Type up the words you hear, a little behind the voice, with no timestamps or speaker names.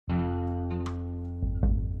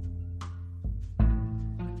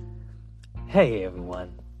Hey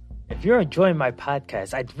everyone. If you're enjoying my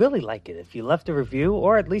podcast, I'd really like it if you left a review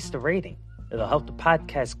or at least a rating. It'll help the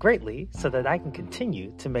podcast greatly so that I can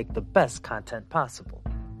continue to make the best content possible.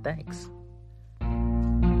 Thanks.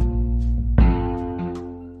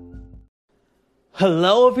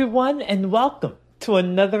 Hello everyone and welcome to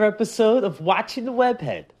another episode of Watching the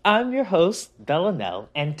Webhead. I'm your host, Delanel,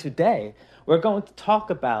 and today we're going to talk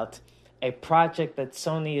about a project that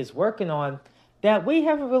Sony is working on that we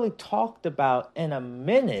haven't really talked about in a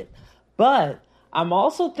minute, but I'm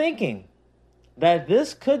also thinking that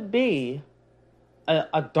this could be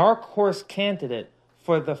a dark horse candidate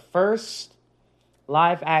for the first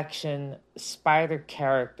live action spider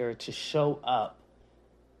character to show up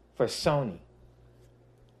for Sony.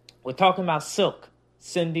 We're talking about Silk,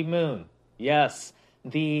 Cindy Moon. Yes,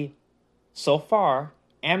 the, so far,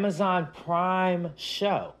 Amazon Prime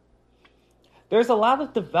show. There's a lot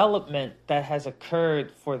of development that has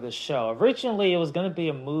occurred for the show. Originally, it was going to be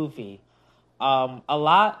a movie. A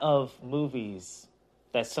lot of movies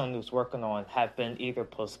that Sony was working on have been either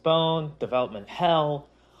postponed, development hell,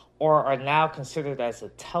 or are now considered as a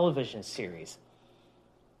television series.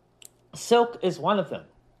 Silk is one of them.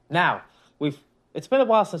 Now, it's been a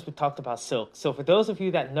while since we talked about Silk. So for those of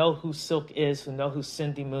you that know who Silk is, who know who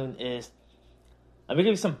Cindy Moon is, let me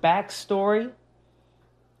give you some backstory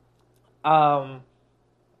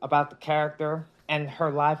about the character and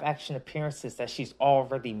her live action appearances that she's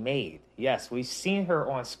already made. Yes, we've seen her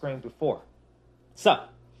on screen before. So,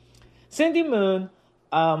 Cindy Moon,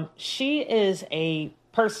 she is a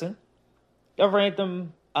person, a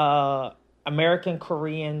random American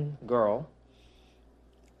Korean girl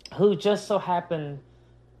who just so happened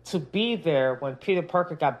to be there when Peter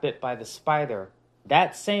Parker got bit by the spider.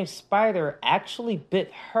 That same spider actually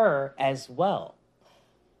bit her as well.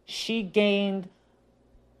 She gained,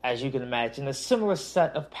 as you can imagine, a similar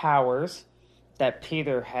set of powers that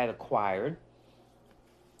Peter had acquired.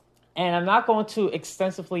 And I'm not going to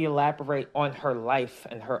extensively elaborate on her life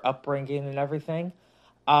and her upbringing and everything.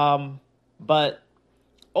 But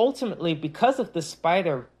ultimately, because of the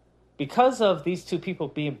spider, because of these two people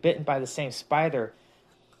being bitten by the same spider,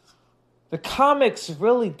 the comics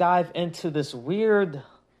really dive into this weird,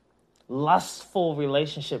 lustful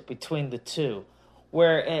relationship between the two,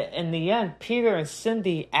 where in the end, Peter and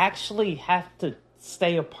Cindy actually have to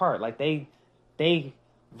stay apart. Like they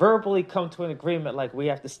verbally come to an agreement, like, we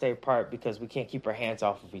have to stay apart because we can't keep our hands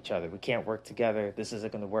off of each other. We can't work together. This isn't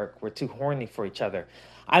going to work. We're too horny for each other.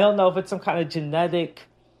 I don't know if it's some kind of genetic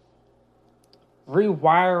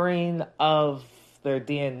rewiring of their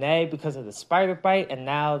DNA because of the spider bite, and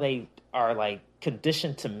now they are like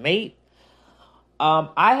conditioned to mate.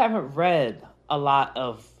 I haven't read a lot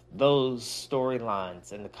of those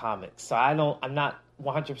storylines in the comics, so I'm not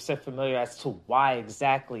 100% familiar as to why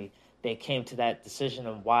exactly they came to that decision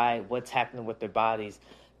and what's happening with their bodies.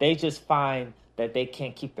 They just find that they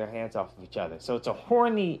can't keep their hands off of each other. So it's a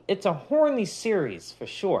horny series for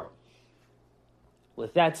sure.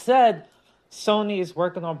 With that said, Sony is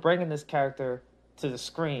working on bringing this character to the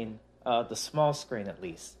screen, the small screen at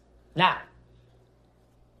least. Now,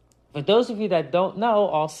 for those of you that don't know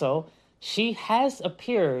also, she has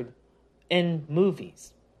appeared in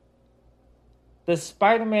movies. The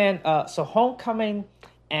Spider-Man, so Homecoming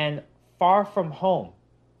and Far From Home,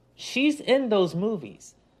 she's in those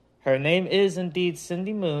movies. Her name is indeed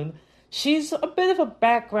Cindy Moon. She's a bit of a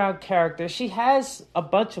background character. She has a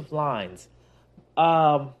bunch of lines,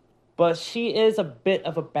 but she is a bit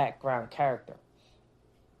of a background character.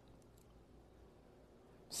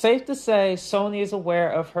 Safe to say, Sony is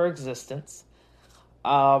aware of her existence.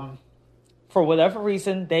 For whatever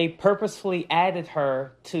reason, they purposefully added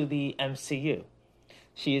her to the MCU.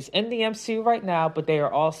 She is in the MCU right now, but they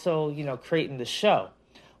are also, creating the show.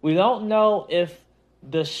 We don't know if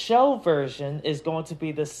the show version is going to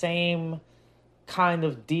be the same kind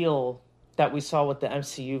of deal that we saw with the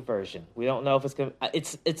MCU version. We don't know if it's going to...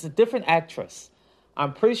 It's a different actress.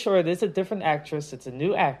 I'm pretty sure it is a different actress. It's a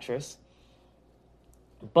new actress.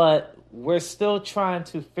 But we're still trying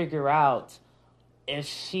to figure out if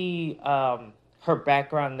she, her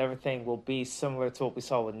background and everything will be similar to what we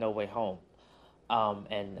saw with No Way Home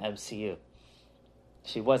and MCU.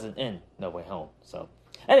 She wasn't in No Way Home. So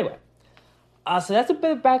anyway, so that's a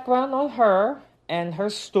bit of background on her and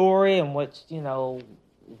her story and what,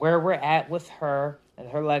 where we're at with her and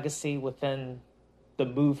her legacy within the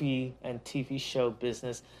movie and TV show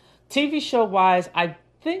business. TV show wise, I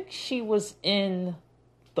think she was in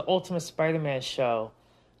the Ultimate Spider-Man show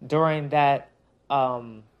during that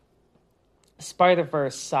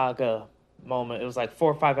Spider-Verse saga moment. It was like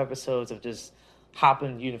 4 or 5 episodes of just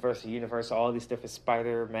hopping universe to universe, all these different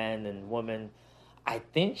Spider-Man and women. I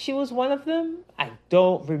think she was one of them. I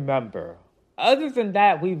don't remember. Other than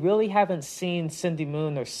that, we really haven't seen Cindy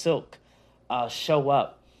Moon or Silk show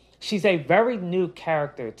up. She's a very new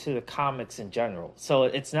character to the comics in general. So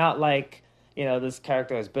it's not like, this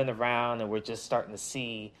character has been around and we're just starting to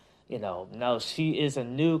see, no, she is a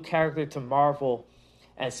new character to Marvel.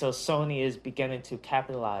 And so Sony is beginning to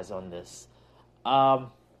capitalize on this.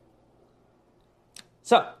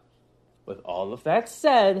 So, with all of that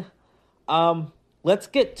said, let's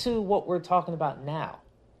get to what we're talking about now.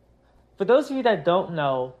 For those of you that don't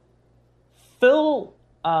know, Phil,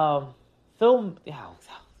 what are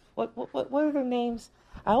their names?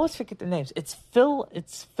 I always forget their names. It's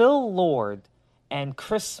Phil Lord and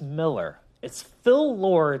Chris Miller. It's Phil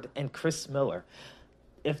Lord and Chris Miller.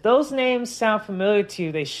 If those names sound familiar to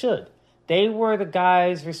you, they should. They were the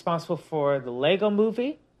guys responsible for the Lego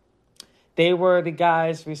Movie. They were the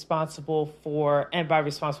guys responsible for, and by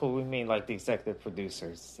responsible we mean like the executive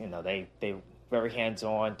producers. They very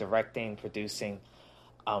hands-on, directing, producing,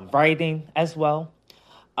 writing as well.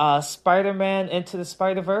 Spider-Man Into the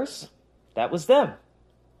Spider-Verse, that was them.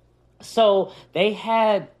 So they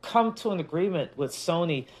had come to an agreement with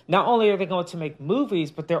Sony. Not only are they going to make movies,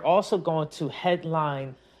 but they're also going to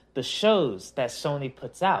headline the shows that Sony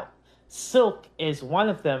puts out. Silk is one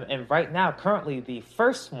of them, and right now, currently, the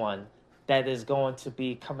first one that is going to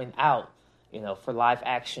be coming out, for live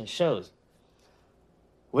action shows.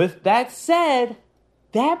 With that said,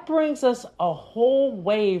 that brings us a whole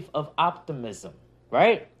wave of optimism,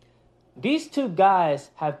 right? These two guys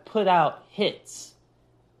have put out hits,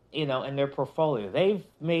 in their portfolio. They've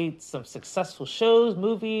made some successful shows,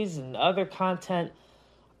 movies, and other content.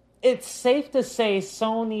 It's safe to say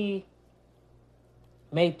Sony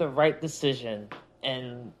made the right decision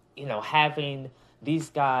in, having these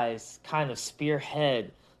guys kind of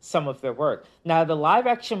spearhead some of their work. Now, the live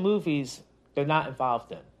action movies, they're not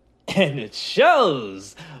involved in. And it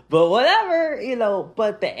shows. But whatever,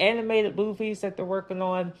 but the animated movies that they're working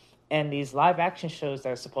on and these live action shows that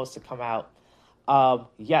are supposed to come out,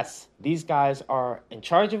 yes, these guys are in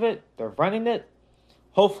charge of it. They're running it.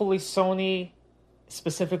 Hopefully Sony,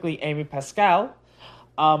 specifically Amy Pascal,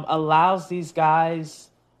 allows these guys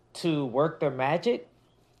to work their magic,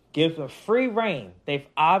 give them free reign. They've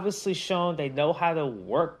obviously shown they know how to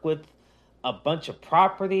work with a bunch of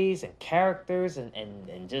properties and characters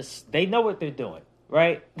and just, they know what they're doing,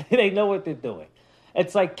 right? They know what they're doing.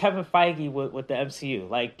 It's like Kevin Feige with the MCU.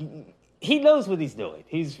 Like, he knows what he's doing.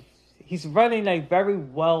 He's running a very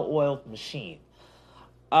well-oiled machine.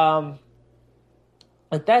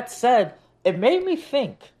 With that said, it made me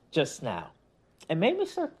think just now. It made me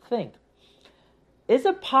start to think, is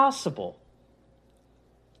it possible,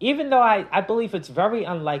 even though I believe it's very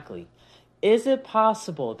unlikely, is it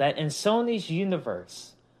possible that in Sony's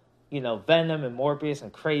universe, Venom and Morbius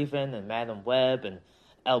and Kraven and Madam Web and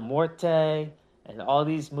El Morte and all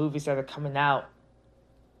these movies that are coming out,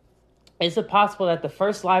 is it possible that the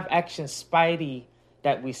first live-action Spidey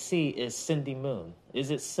that we see is Cindy Moon? Is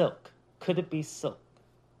it Silk? Could it be Silk?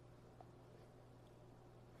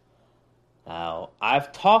 Now,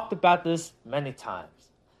 I've talked about this many times,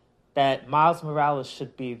 that Miles Morales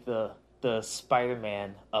should be the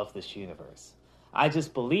Spider-Man of this universe. I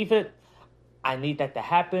just believe it. I need that to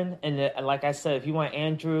happen. And like I said, if you want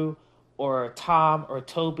Andrew or Tom or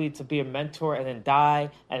Toby to be a mentor and then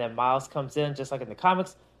die, and then Miles comes in, just like in the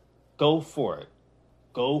comics, go for it.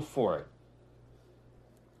 Go for it.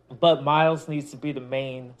 But Miles needs to be the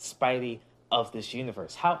main Spidey of this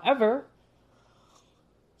universe. However,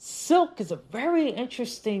 Silk is a very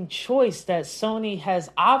interesting choice that Sony has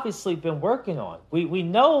obviously been working on. We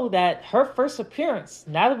know that her first appearance,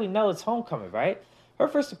 now that we know it's Homecoming, right? Her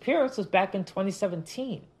first appearance was back in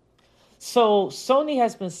 2017. So Sony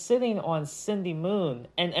has been sitting on Cindy Moon,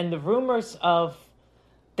 and the rumors of,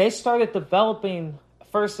 they started developing,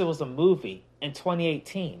 first it was a movie in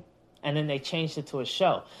 2018, and then they changed it to a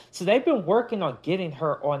show. So they've been working on getting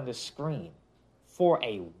her on the screen for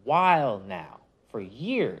a while now. For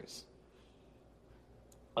years.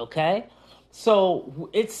 Okay? So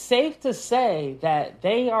it's safe to say that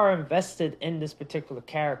they are invested in this particular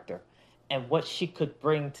character and what she could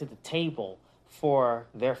bring to the table for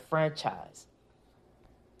their franchise.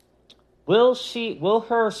 Will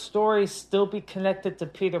her story still be connected to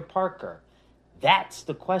Peter Parker? That's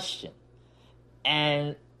the question.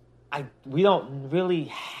 And we don't really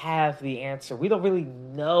have the answer. We don't really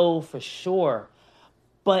know for sure.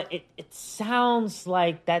 But it sounds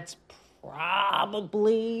like that's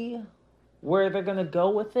probably where they're going to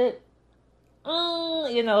go with it.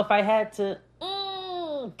 If I had to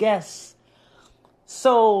guess,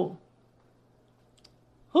 So,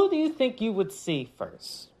 who do you think you would see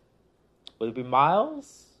first? Would it be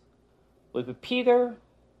Miles? Would it be Peter?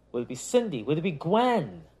 Would it be Cindy? Would it be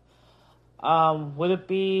Gwen? Would it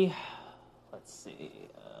be... Let's see.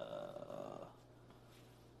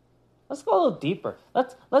 Let's go a little deeper.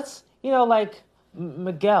 Let's like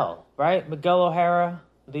Miguel, right? Miguel O'Hara,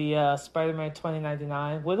 the Spider-Man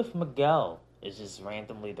 2099. What if Miguel is just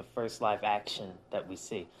randomly the first live action that we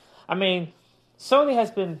see? I mean, Sony has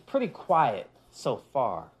been pretty quiet so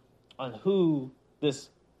far on who this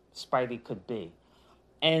Spidey could be.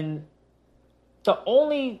 And the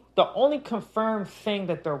only confirmed thing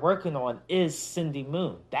that they're working on is Cindy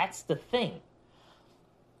Moon. That's the thing.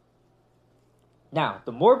 Now,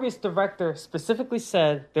 the Morbius director specifically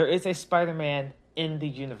said there is a Spider-Man in the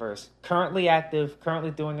universe, currently active, currently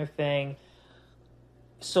doing their thing.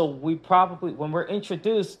 So we probably, when we're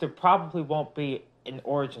introduced, there probably won't be an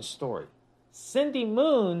origin story. Cindy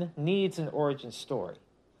Moon needs an origin story.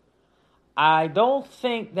 I don't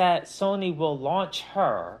think that Sony will launch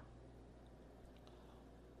her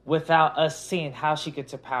without us seeing how she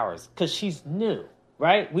gets her powers, because she's new,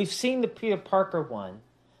 right? We've seen the Peter Parker one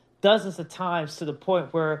dozens of times to the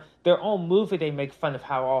point where their own movie, they make fun of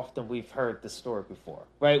how often we've heard the story before,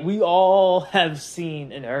 right? We all have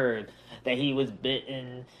seen and heard that he was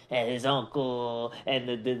bitten and his uncle and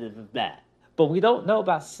that. But we don't know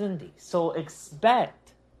about Cindy. So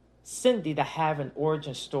expect Cindy to have an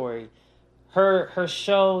origin story. Her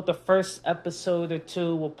show, the first episode or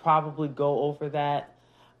two, will probably go over that.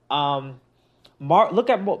 Look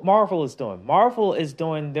at what Marvel is doing. Marvel is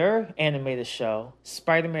doing their animated show,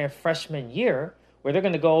 Spider-Man Freshman Year, where they're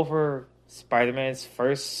going to go over Spider-Man's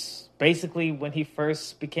basically when he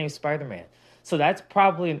first became Spider-Man. So that's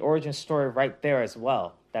probably an origin story right there as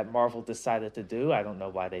well that Marvel decided to do. I don't know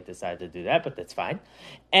why they decided to do that, but that's fine.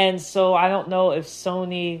 And so I don't know if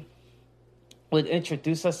Sony would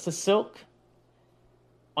introduce us to Silk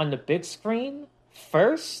on the big screen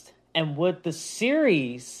first, and would the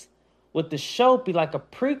show be like a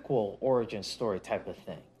prequel origin story type of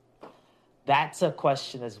thing? That's a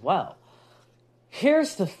question as well.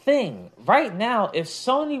 Here's the thing. Right now, if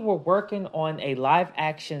Sony were working on a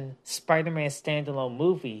live-action Spider-Man standalone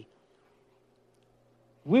movie,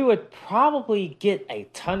 we would probably get a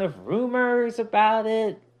ton of rumors about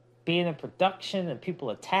it being in production and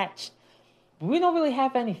people attached. But we don't really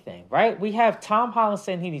have anything, right? We have Tom Holland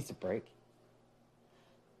saying he needs a break.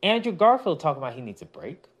 Andrew Garfield talking about he needs a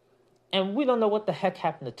break. And we don't know what the heck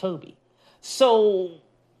happened to Toby. So,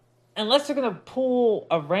 unless they're going to pull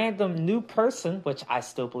a random new person, which I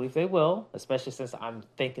still believe they will, especially since I'm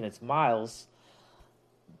thinking it's Miles,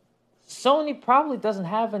 Sony probably doesn't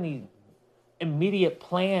have any immediate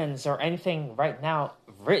plans or anything right now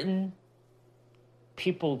written,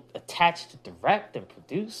 people attached to direct and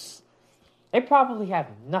produce. They probably have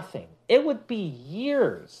nothing. It would be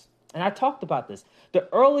years. And I talked about this. The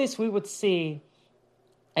earliest we would see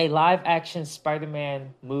a live-action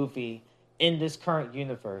Spider-Man movie in this current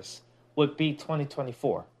universe would be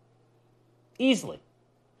 2024. Easily.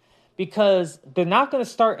 Because they're not going to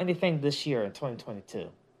start anything this year in 2022.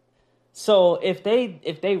 So if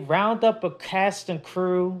they round up a cast and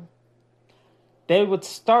crew, they would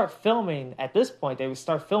start filming, at this point, they would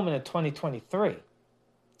start filming in 2023.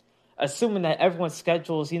 Assuming that everyone's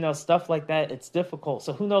schedules, stuff like that, it's difficult.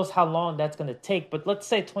 So who knows how long that's going to take. But let's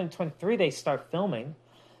say 2023 they start filming.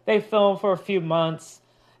 They film for a few months,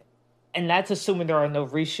 and that's assuming there are no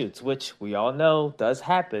reshoots, which we all know does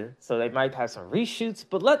happen. So they might have some reshoots,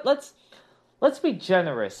 but let's be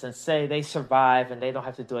generous and say they survive and they don't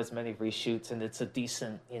have to do as many reshoots, and it's a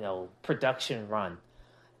decent, production run.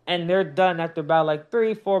 And they're done after about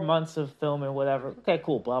 3-4 months of filming, whatever. Okay,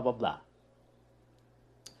 cool, blah, blah, blah.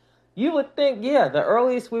 You would think, the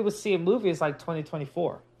earliest we would see a movie is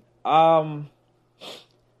 2024.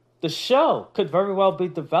 The show could very well be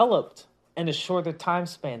developed in a shorter time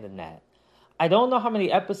span than that. I don't know how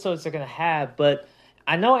many episodes they're going to have, but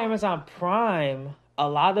I know Amazon Prime, a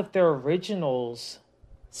lot of their originals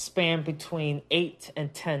span between 8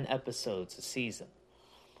 and 10 episodes a season.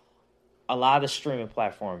 A lot of streaming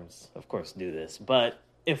platforms, of course, do this. But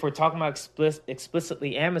if we're talking about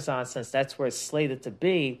explicitly Amazon, since that's where it's slated to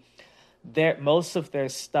be, most of their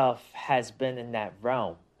stuff has been in that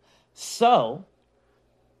realm. So,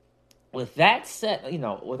 with that said,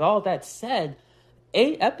 with all that said,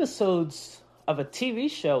 8 episodes of a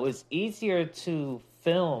TV show is easier to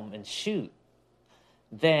film and shoot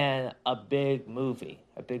than a big movie,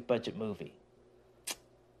 a big budget movie.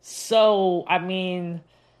 So,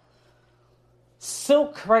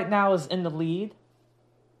 Silk right now is in the lead.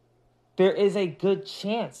 there is a good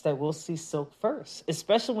chance that we'll see Silk first,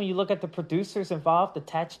 especially when you look at the producers involved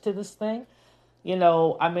attached to this thing.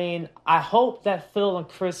 I mean, I hope that Phil and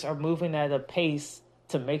Chris are moving at a pace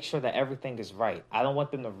to make sure that everything is right. I don't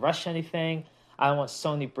want them to rush anything. I don't want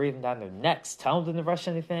Sony breathing down their necks, telling them to rush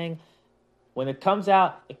anything. When it comes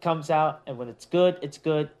out, it comes out, and when it's good, it's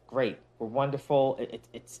good. Great, we're wonderful.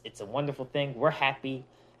 It's a wonderful thing. We're happy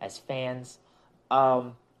as fans,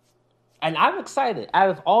 and I'm excited. Out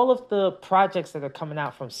of all of the projects that are coming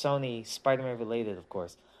out from Sony, Spider-Man related, of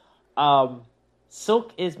course,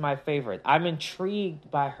 Silk is my favorite. I'm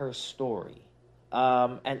intrigued by her story,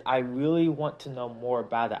 and I really want to know more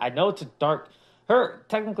about it. I know it's a dark.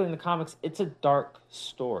 Technically in the comics, it's a dark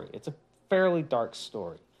story. It's a fairly dark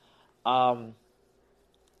story. So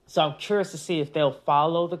I'm curious to see if they'll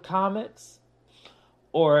follow the comics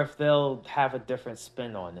or if they'll have a different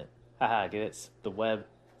spin on it. Haha, get it? The web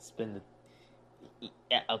spin.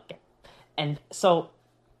 Yeah, okay. And so,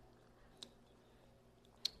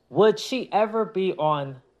 would she ever be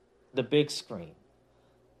on the big screen?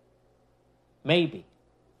 Maybe.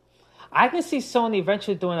 I can see Sony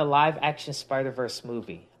eventually doing a live-action Spider-Verse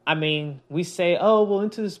movie. I mean, we say, oh, well,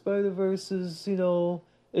 Into the Spider-Verse is,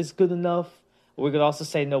 is good enough. We could also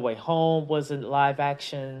say No Way Home was a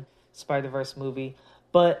live-action Spider-Verse movie.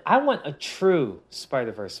 But I want a true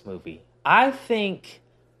Spider-Verse movie. I think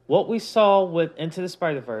what we saw with Into the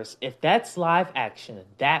Spider-Verse, if that's live action,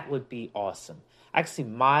 that would be awesome. I can see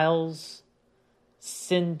Miles,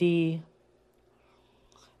 Cindy,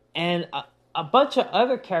 and a bunch of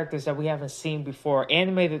other characters that we haven't seen before,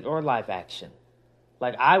 animated or live action.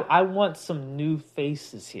 Like, I want some new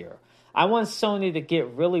faces here. I want Sony to get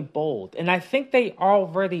really bold. And I think they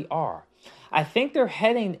already are. I think they're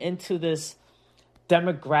heading into this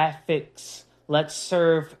demographics, let's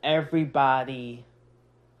serve everybody,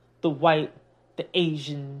 the white, the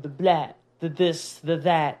Asian, the black, the this, the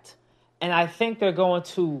that. And I think they're going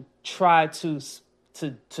to try to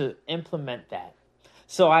implement that.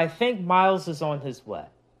 So I think Miles is on his way.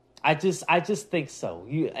 I just think so.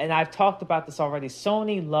 And I've talked about this already.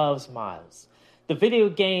 Sony loves Miles. The video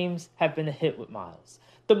games have been a hit with Miles.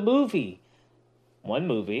 The movie, one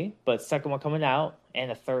movie, but second one coming out,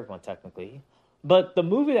 and a third one technically. But the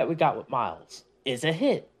movie that we got with Miles is a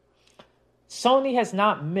hit. Sony has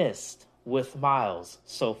not missed with Miles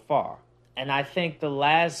so far. And I think the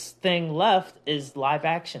last thing left is live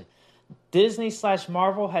action.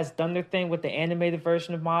 Disney/Marvel has done their thing with the animated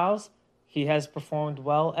version of Miles. He has performed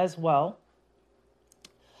well as well.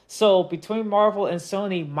 So between Marvel and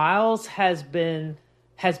Sony, Miles has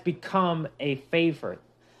become a favorite.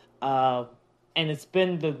 And it's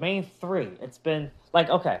been the main three. It's been like,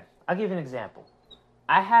 okay, I'll give you an example.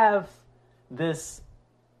 I have this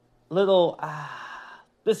little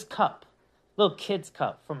cup, little kid's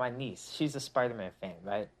cup for my niece. She's a Spider-Man fan,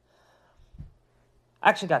 right? I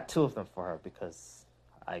actually got two of them for her because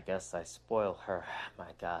I guess I spoil her. My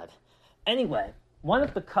God. Anyway, one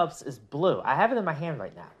of the cups is blue. I have it in my hand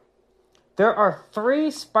right now. There are 3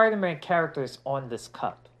 Spider-Man characters on this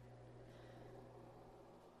cup.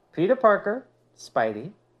 Peter Parker,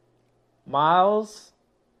 Spidey, Miles,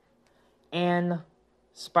 and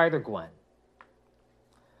Spider-Gwen.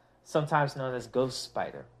 Sometimes known as Ghost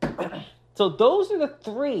Spider. So those are the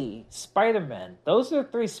 3 Spider-Men. Those are the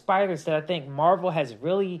 3 spiders that I think Marvel has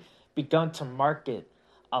really begun to market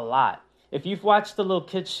a lot. If you've watched the little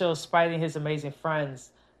kids show Spidey and His Amazing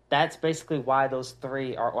Friends, that's basically why those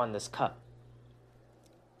 3 are on this cup.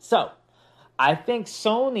 So, I think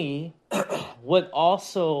Sony would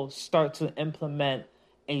also start to implement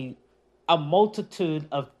a multitude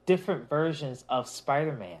of different versions of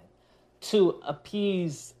Spider-Man to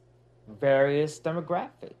appease various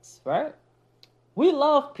demographics, right? We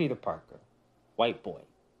love Peter Parker, white boy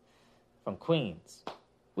from Queens.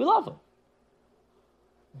 We love him.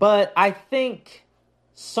 But I think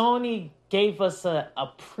Sony gave us a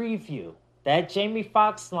preview. That Jamie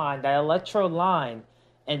Foxx line, that Electro line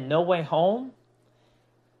in No Way Home,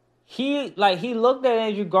 he looked at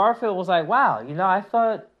Andrew Garfield and was like, wow, I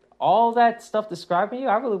thought all that stuff describing you,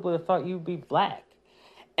 I really would have thought you'd be black.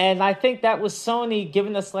 And I think that was Sony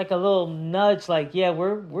giving us like a little nudge, like, yeah,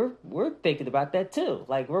 we're thinking about that too.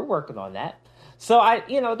 Like, we're working on that. So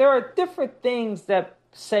there are different things that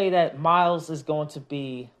say that Miles is going to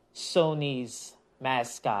be Sony's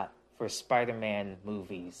mascot for Spider-Man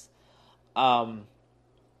movies. And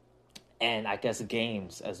I guess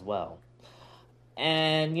games as well.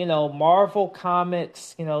 And, Marvel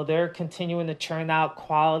Comics, they're continuing to churn out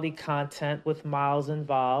quality content with Miles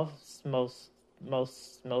involved,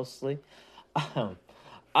 mostly.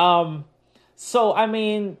 So, I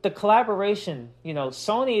mean, the collaboration,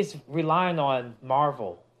 Sony is relying on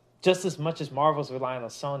Marvel just as much as Marvel's relying on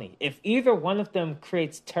Sony. If either one of them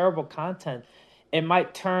creates terrible content, it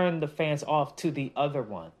might turn the fans off to the other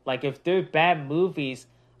one. Like, if they're bad movies,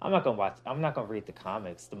 I'm not gonna read the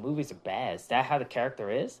comics. The movies are bad. Is that how the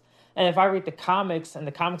character is? And if I read the comics and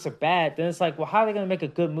the comics are bad, then it's like, well, how are they gonna make a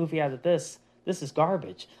good movie out of this? This is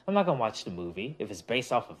garbage. I'm not gonna watch the movie if it's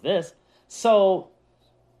based off of this. So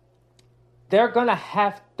they're gonna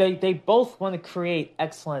they both want to create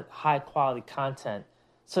excellent, high quality content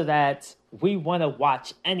so that we want to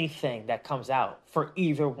watch anything that comes out for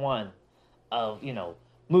either one of,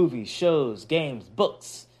 movies, shows, games,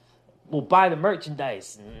 books. We'll buy the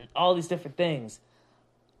merchandise and all these different things.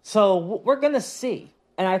 So we're going to see.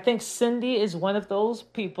 And I think Cindy is one of those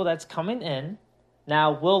people that's coming in.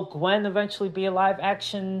 Now, will Gwen eventually be a live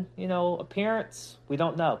action, appearance? We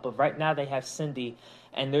don't know. But right now they have Cindy.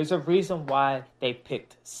 And there's a reason why they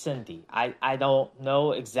picked Cindy. I don't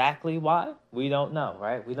know exactly why. We don't know,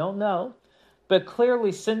 right? We don't know. But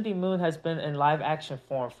clearly, Cindy Moon has been in live action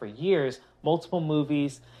form for years, multiple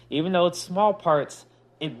movies. Even though it's small parts,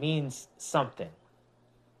 it means something.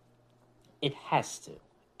 It has to.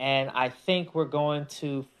 And I think we're going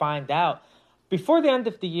to find out before the end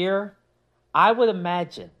of the year. I would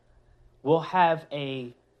imagine we'll have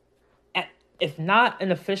if not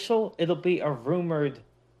an official, it'll be a rumored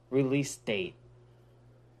release date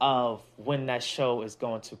of when that show is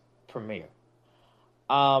going to premiere.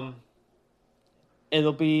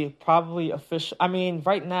 It'll be probably official. I mean,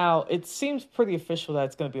 right now, it seems pretty official that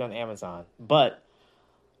it's going to be on Amazon. But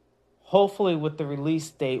hopefully with the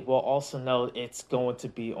release date, we'll also know it's going to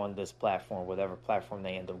be on this platform, whatever platform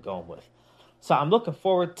they end up going with. So I'm looking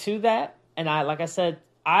forward to that. And like I said,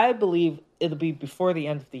 I believe it'll be before the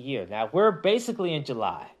end of the year. Now, we're basically in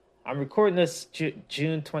July. I'm recording this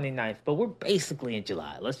June 29th, but we're basically in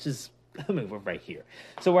July. We're right here.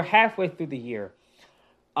 So we're halfway through the year.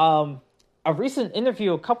 A recent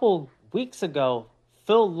interview a couple weeks ago,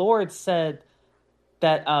 Phil Lord said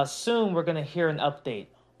that soon we're going to hear an update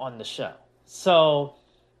on the show. So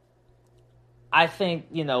I think,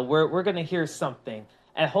 we're going to hear something.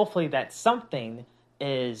 And hopefully that something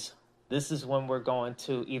is, this is when we're going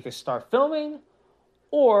to either start filming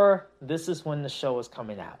or this is when the show is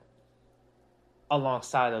coming out.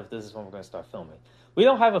 Alongside of this is when we're going to start filming. We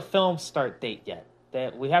don't have a film start date yet.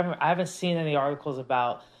 I haven't seen any articles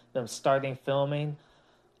about them starting filming.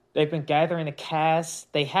 They've been gathering a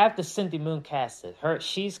cast. They have the Cindy Moon casted.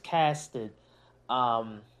 She's casted.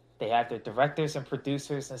 They have their directors and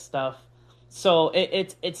producers and stuff. So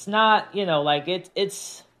it's not,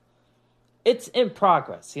 it's in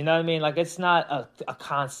progress. You know what I mean? Like, it's not a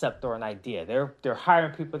concept or an idea. They're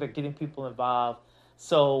hiring people. They're getting people involved.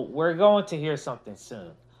 So we're going to hear something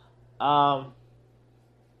soon. Last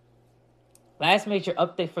major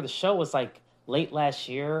update for the show was like late last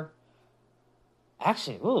year.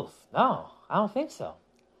 Actually, no, I don't think so.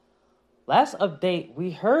 Last update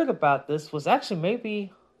we heard about this was actually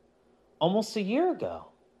maybe almost a year ago.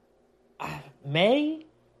 May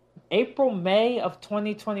of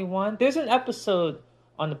 2021. There's an episode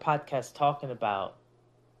on the podcast talking about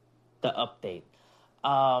the update.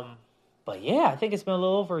 But yeah, I think it's been a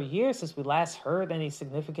little over a year since we last heard any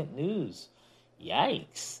significant news.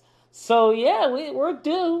 Yikes. So yeah, we're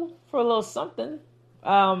due for a little something.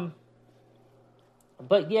 But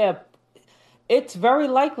yeah, it's very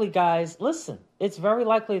likely, guys. Listen, it's very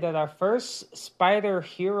likely that our first spider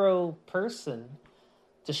hero person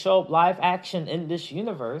to show up live action in this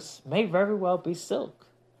universe may very well be Silk.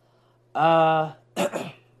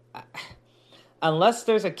 Unless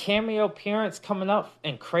there's a cameo appearance coming up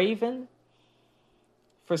in Kraven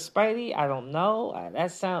for Spidey, I don't know.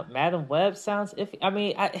 Madam Web sounds iffy. I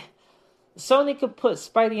mean, Sony could put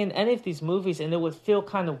Spidey in any of these movies and it would feel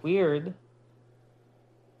kind of weird.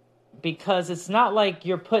 Because it's not like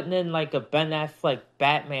you're putting in like a Ben Affleck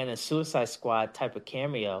Batman and Suicide Squad type of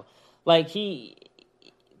cameo. Like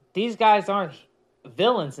these guys aren't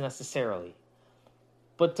villains necessarily.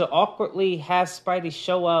 But to awkwardly have Spidey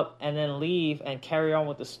show up and then leave and carry on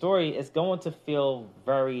with the story is going to feel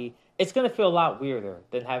it's going to feel a lot weirder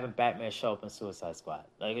than having Batman show up in Suicide Squad.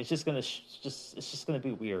 Like, it's just going to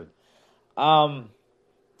be weird. So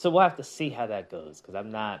we'll have to see how that goes, because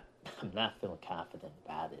I'm not feeling confident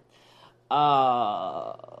about it.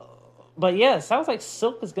 But yeah, it sounds like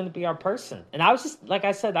Silk is going to be our person. And I was just, like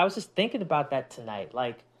I said, I was just thinking about that tonight.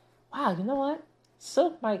 Like, wow, you know what?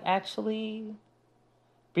 Silk might actually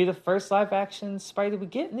be the first live action Spidey we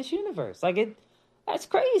get in this universe. Like, that's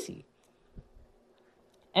crazy.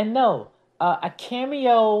 And no, a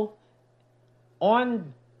cameo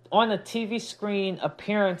on on a TV screen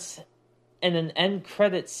appearance in an end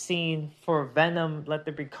credit scene for Venom Let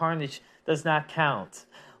There Be Carnage does not count.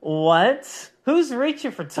 What? Who's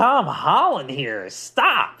reaching for Tom Holland here?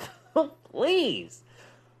 Stop! Please.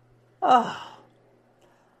 Oh.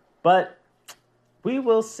 But we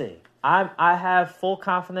will see. I have full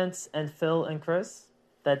confidence in Phil and Chris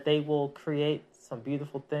that they will create some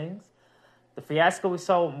beautiful things. The fiasco we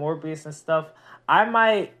saw with Morbius and stuff, I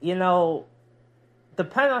might,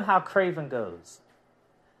 depending on how Craven goes,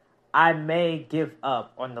 I may give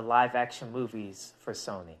up on the live action movies for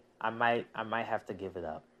Sony. I might have to give it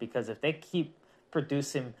up, because if they keep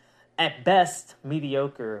producing at best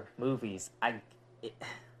mediocre movies,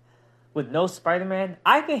 with no Spider-Man,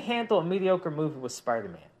 I can handle a mediocre movie with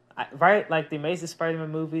Spider-Man, right? Like the Amazing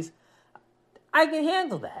Spider-Man movies, I can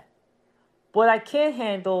handle that. What I can't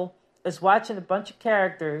handle is watching a bunch of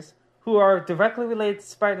characters who are directly related to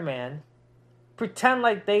Spider-Man pretend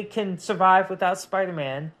like they can survive without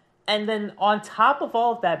Spider-Man, and then on top of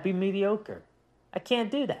all of that, be mediocre. I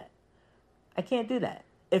can't do that.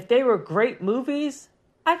 If they were great movies,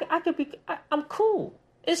 I'm cool.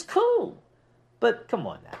 It's cool. But come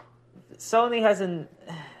on now. Sony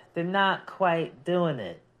they're not quite doing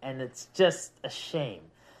it. And it's just a shame.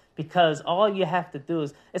 Because all you have to do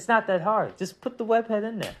is, it's not that hard. Just put the webhead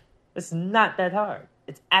in there. It's not that hard.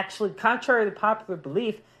 It's actually, contrary to popular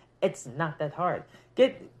belief, it's not that hard.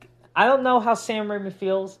 I don't know how Sam Raimi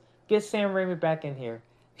feels. Get Sam Raimi back in here.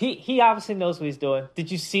 He obviously knows what he's doing. Did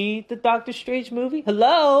you see the Doctor Strange movie?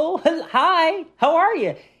 Hello? Hi? How are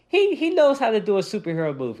you? He knows how to do a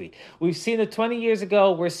superhero movie. We've seen it 20 years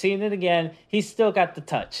ago. We're seeing it again. He's still got the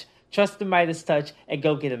touch. Trust the Midas touch and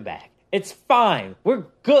go get him back. It's fine. We're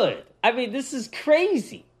good. I mean, this is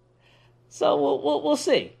crazy. So we'll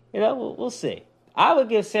see. We'll see. I would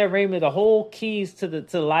give Sam Raimi the whole keys to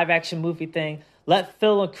the live action movie thing. Let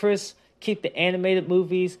Phil and Chris keep the animated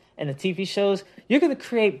movies and the TV shows. You're going to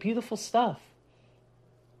create beautiful stuff.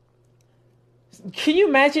 Can you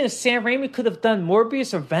imagine if Sam Raimi could have done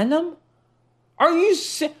Morbius or Venom?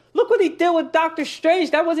 Look what he did with Doctor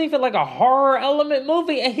Strange. That wasn't even like a horror element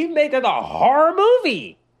movie, and he made that a horror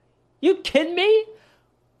movie. You kidding me?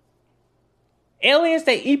 Aliens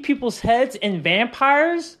that eat people's heads and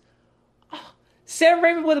vampires? Sam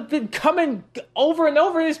Raimi would have been coming over and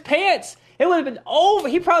over his pants. It would have been over.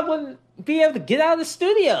 He probably wouldn't be able to get out of the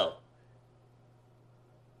studio.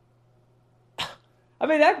 I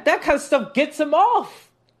mean, that kind of stuff gets him off.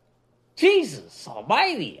 Jesus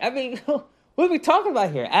almighty. I mean, what are we talking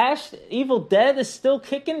about here? Evil Dead is still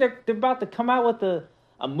kicking. They're about to come out with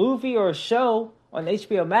a movie or a show on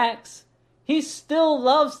HBO Max. He still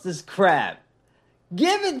loves this crap.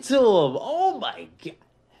 Give it to him. Oh, my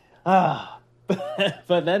God.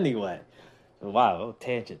 But anyway. Wow,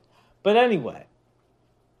 tangent. But anyway.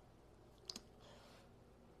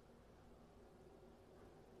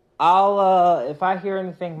 If I hear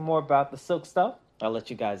anything more about the Silk stuff, I'll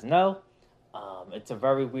let you guys know. It's a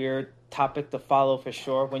very weird topic to follow for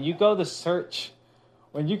sure. When you go to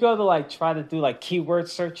try to do keyword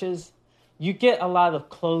searches, you get a lot of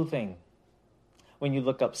clothing when you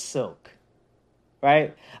look up Silk,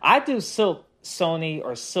 right? I do Silk Sony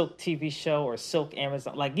or Silk TV show or Silk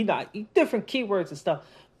Amazon, different keywords and stuff,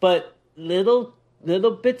 but little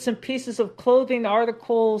bits and pieces of clothing,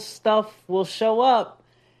 articles, stuff will show up.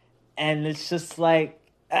 And it's just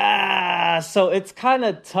so it's kind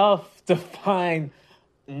of tough to find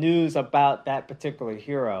news about that particular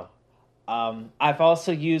hero. I've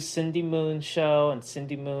also used Cindy Moon Show and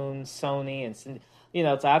Cindy Moon Sony and Cindy,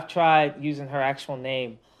 so I've tried using her actual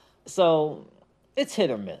name. So it's hit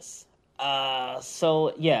or miss.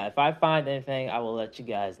 So yeah, if I find anything, I will let you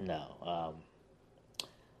guys know.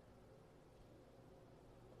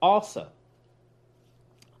 Also,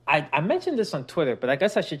 I mentioned this on Twitter, but I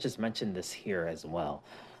guess I should just mention this here as well.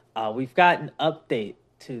 We've got an update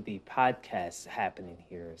to the podcast happening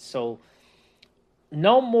here. So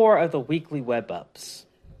no more of the weekly web ups.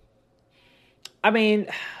 I mean,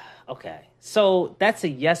 okay. So that's a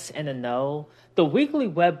yes and a no. The weekly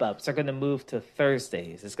web ups are going to move to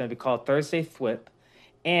Thursdays. It's going to be called Thursday Thwip.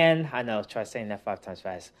 And I know, try saying that 5 times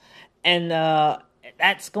fast. And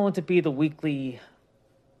that's going to be the weekly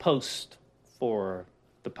post for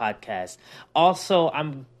the podcast. Also,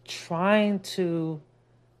 I'm trying to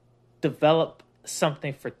develop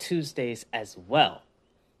something for Tuesdays as well.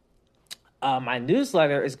 My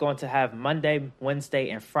newsletter is going to have Monday, Wednesday,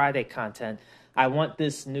 and Friday content. I want I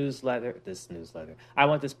want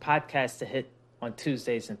this podcast to hit on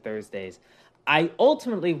Tuesdays and Thursdays. I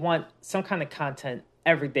ultimately want some kind of content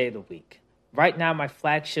every day of the week. Right now, my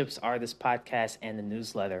flagships are this podcast and the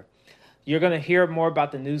newsletter. you're going to hear more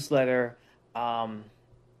about the newsletter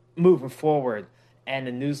moving forward. And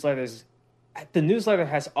the newsletter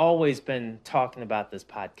has always been talking about this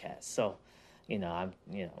podcast. So,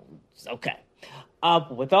 it's okay.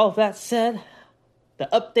 With all of that said, the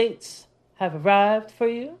updates have arrived for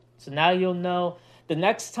you. So now you'll know the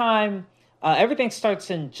next time. Everything starts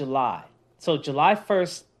in July. So July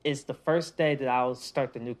 1st is the first day that I'll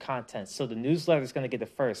start the new content. So the newsletter is going to get it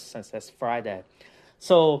first since that's Friday.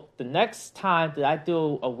 So the next time that I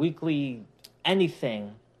do a weekly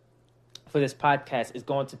anything for this podcast is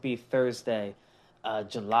going to be Thursday,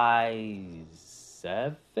 July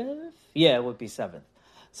 7th? Yeah, it would be 7th.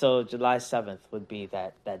 So July 7th would be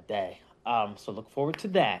that day. So look forward to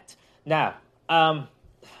that. Now, I'm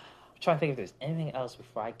trying to think if there's anything else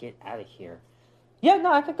before I get out of here. Yeah,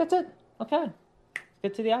 no, I think that's it. Okay. Let's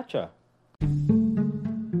get to the outro.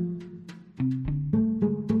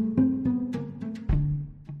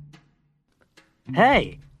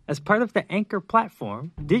 Hey, as part of the Anchor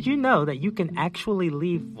platform, did you know that you can actually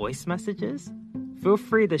leave voice messages? Feel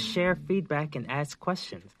free to share feedback and ask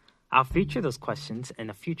questions. I'll feature those questions in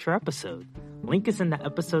a future episode. Link is in the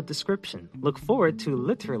episode description. Look forward to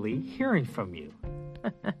literally hearing from you.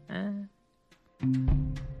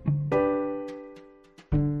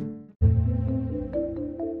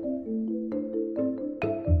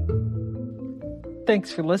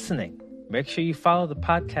 Thanks for listening. Make sure you follow the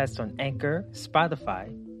podcast on Anchor, Spotify,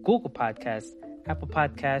 Google Podcasts, Apple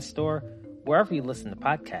Podcasts, or wherever you listen to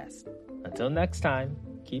podcasts. Until next time,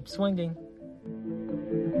 keep swinging.